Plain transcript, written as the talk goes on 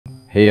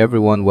Hey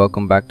everyone,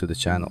 welcome back to the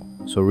channel.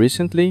 So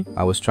recently,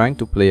 I was trying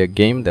to play a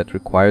game that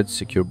required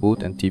secure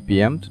boot and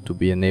TPM to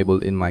be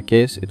enabled. In my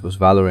case, it was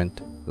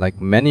Valorant. Like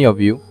many of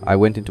you, I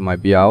went into my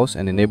BIOS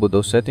and enabled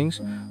those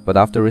settings, but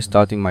after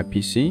restarting my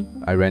PC,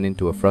 I ran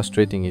into a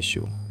frustrating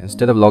issue.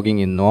 Instead of logging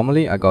in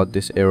normally, I got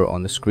this error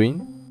on the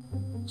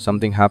screen.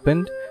 Something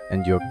happened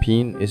and your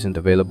PIN isn't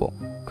available.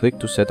 Click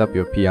to set up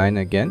your PIN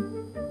again.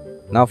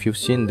 Now if you've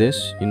seen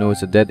this, you know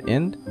it's a dead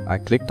end. I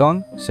clicked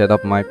on set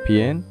up my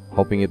PIN,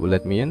 hoping it will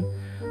let me in,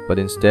 but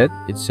instead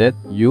it said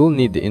you'll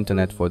need the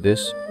internet for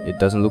this. It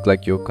doesn't look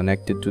like you're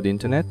connected to the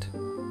internet.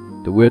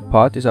 The weird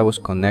part is I was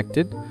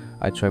connected.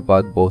 I tried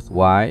both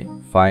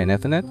Wi-Fi and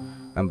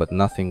Ethernet, but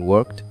nothing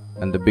worked.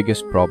 And the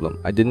biggest problem,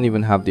 I didn't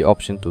even have the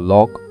option to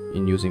log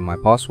in using my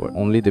password.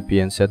 Only the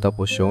PN setup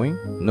was showing,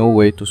 no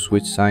way to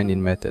switch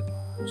sign-in method.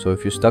 So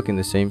if you're stuck in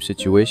the same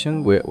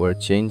situation where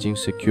changing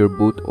secure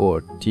boot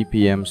or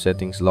TPM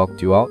settings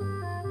locked you out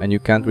and you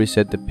can't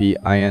reset the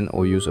PIN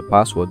or use a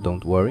password,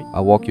 don't worry.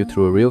 I'll walk you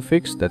through a real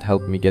fix that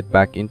helped me get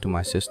back into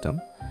my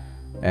system,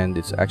 and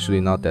it's actually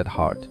not that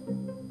hard.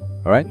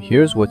 Alright,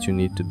 here's what you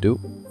need to do.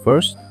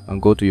 First,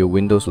 go to your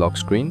Windows lock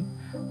screen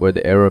where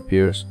the error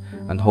appears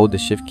and hold the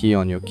Shift key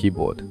on your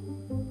keyboard.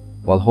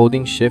 While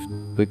holding Shift,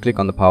 click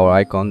on the power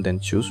icon, then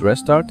choose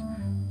Restart.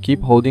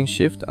 Keep holding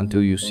Shift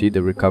until you see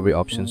the recovery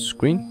options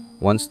screen.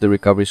 Once the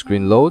recovery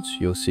screen loads,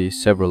 you'll see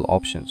several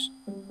options.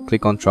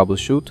 Click on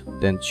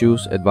Troubleshoot, then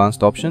choose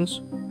Advanced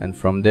Options, and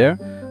from there,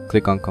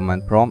 click on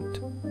Command Prompt.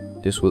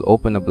 This will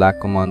open a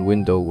black command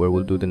window where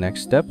we'll do the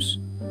next steps.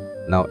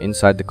 Now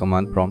inside the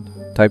command prompt,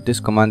 type this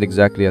command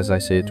exactly as I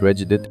say it,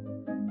 Registry Editor.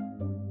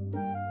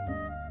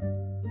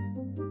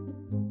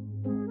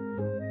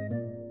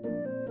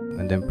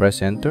 And then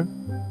press enter.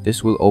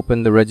 This will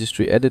open the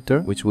Registry Editor,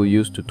 which we'll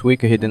use to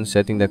tweak a hidden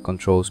setting that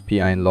controls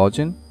PIN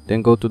login.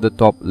 Then go to the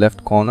top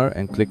left corner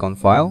and click on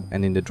File,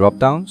 and in the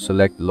drop-down,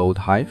 select Load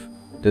Hive.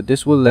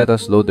 This will let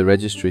us load the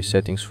registry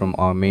settings from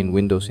our main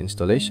Windows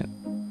installation.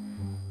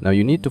 Now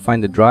you need to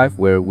find the drive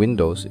where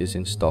Windows is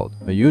installed.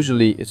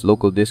 Usually it's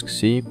local disk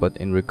C, but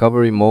in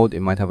recovery mode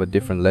it might have a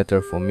different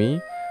letter. For me,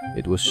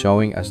 it was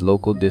showing as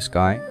local disk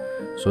I.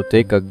 So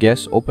take a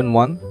guess, open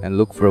one, and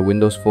look for a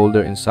Windows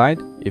folder inside.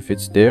 If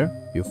it's there,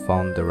 you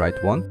found the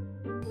right one.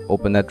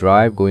 Open that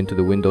drive, go into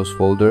the Windows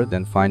folder,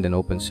 then find and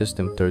open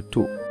System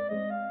 32.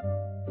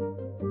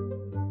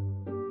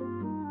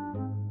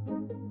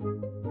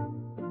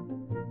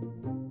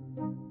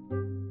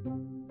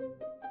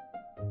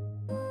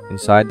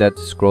 Inside that,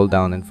 scroll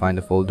down and find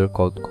a folder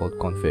called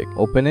config.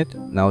 Open it.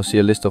 Now see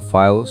a list of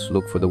files.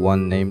 Look for the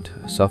one named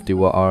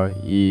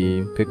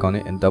software.re. Click on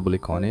it and double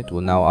click on it. It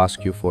will now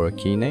ask you for a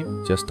key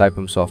name. Just type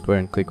in software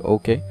and click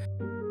OK.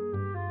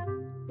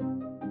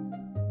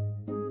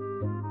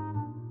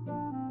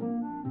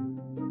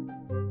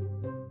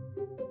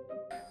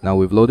 Now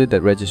we've loaded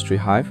that registry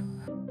hive.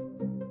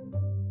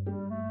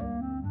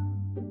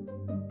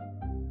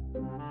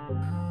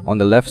 On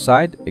the left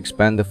side,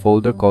 expand the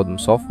folder called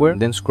software,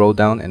 then scroll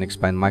down and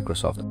expand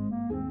Microsoft.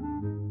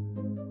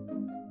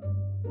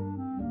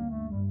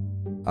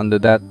 Under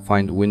that,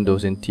 find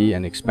Windows NT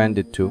and expand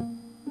it too.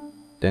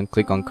 Then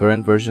click on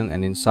current version,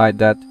 and inside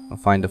that,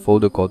 find a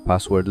folder called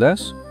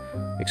passwordless.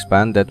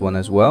 Expand that one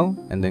as well,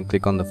 and then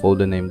click on the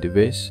folder named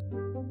device.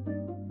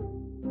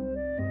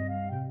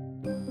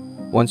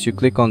 Once you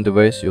click on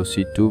device, you'll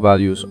see two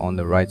values on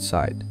the right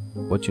side.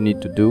 What you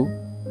need to do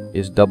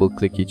is double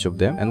click each of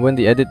them, and when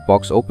the edit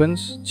box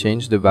opens,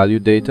 change the value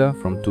data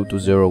from 2 to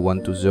 0,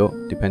 1 to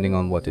 0 depending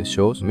on what it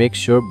shows. Make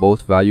sure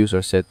both values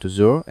are set to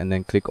 0 and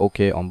then click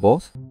OK on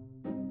both.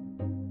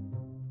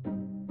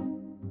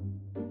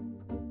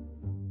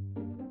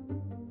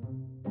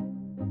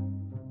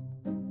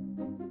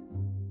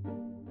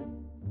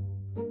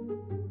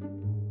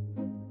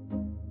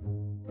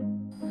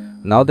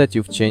 Now that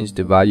you've changed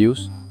the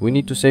values, we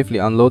need to safely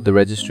unload the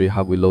registry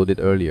hub we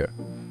loaded earlier.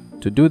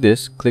 To do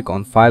this, click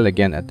on File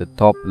again at the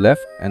top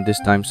left, and this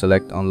time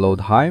select Unload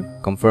Hive.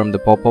 Confirm the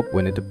pop-up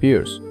when it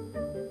appears.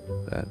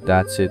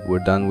 That's it,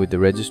 we're done with the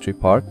registry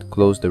part.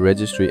 Close the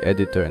Registry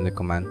Editor and the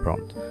command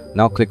prompt.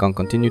 Now click on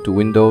Continue to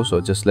Windows,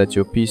 or just let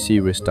your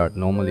PC restart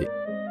normally.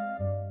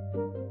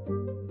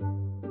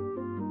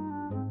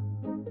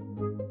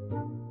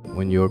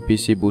 When your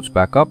PC boots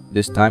back up,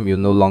 this time you'll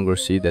no longer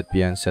see that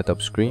PN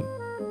setup screen.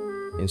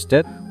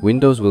 Instead,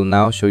 Windows will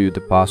now show you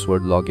the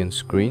password login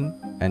screen,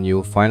 and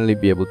you'll finally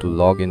be able to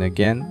log in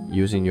again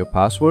using your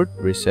password,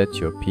 reset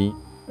your PIN,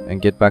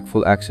 and get back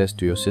full access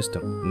to your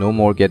system. No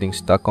more getting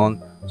stuck on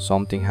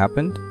something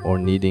happened or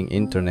needing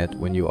internet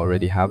when you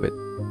already have it.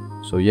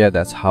 So yeah,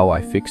 that's how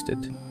I fixed it.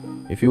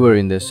 If you were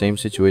in the same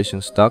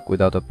situation, stuck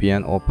without a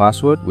PIN or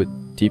password with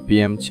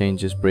TPM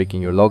changes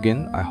breaking your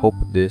login, I hope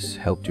this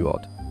helped you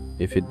out.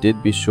 If it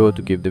did, be sure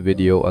to give the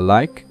video a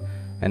like,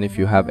 and if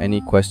you have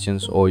any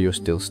questions or you're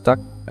still stuck,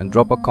 and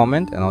drop a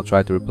comment and I'll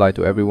try to reply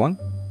to everyone.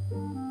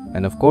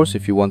 And of course,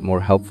 if you want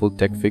more helpful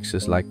tech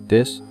fixes like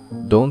this,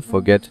 don't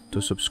forget to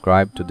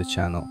subscribe to the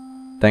channel.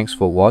 Thanks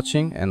for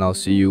watching, and I'll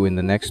see you in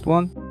the next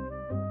one.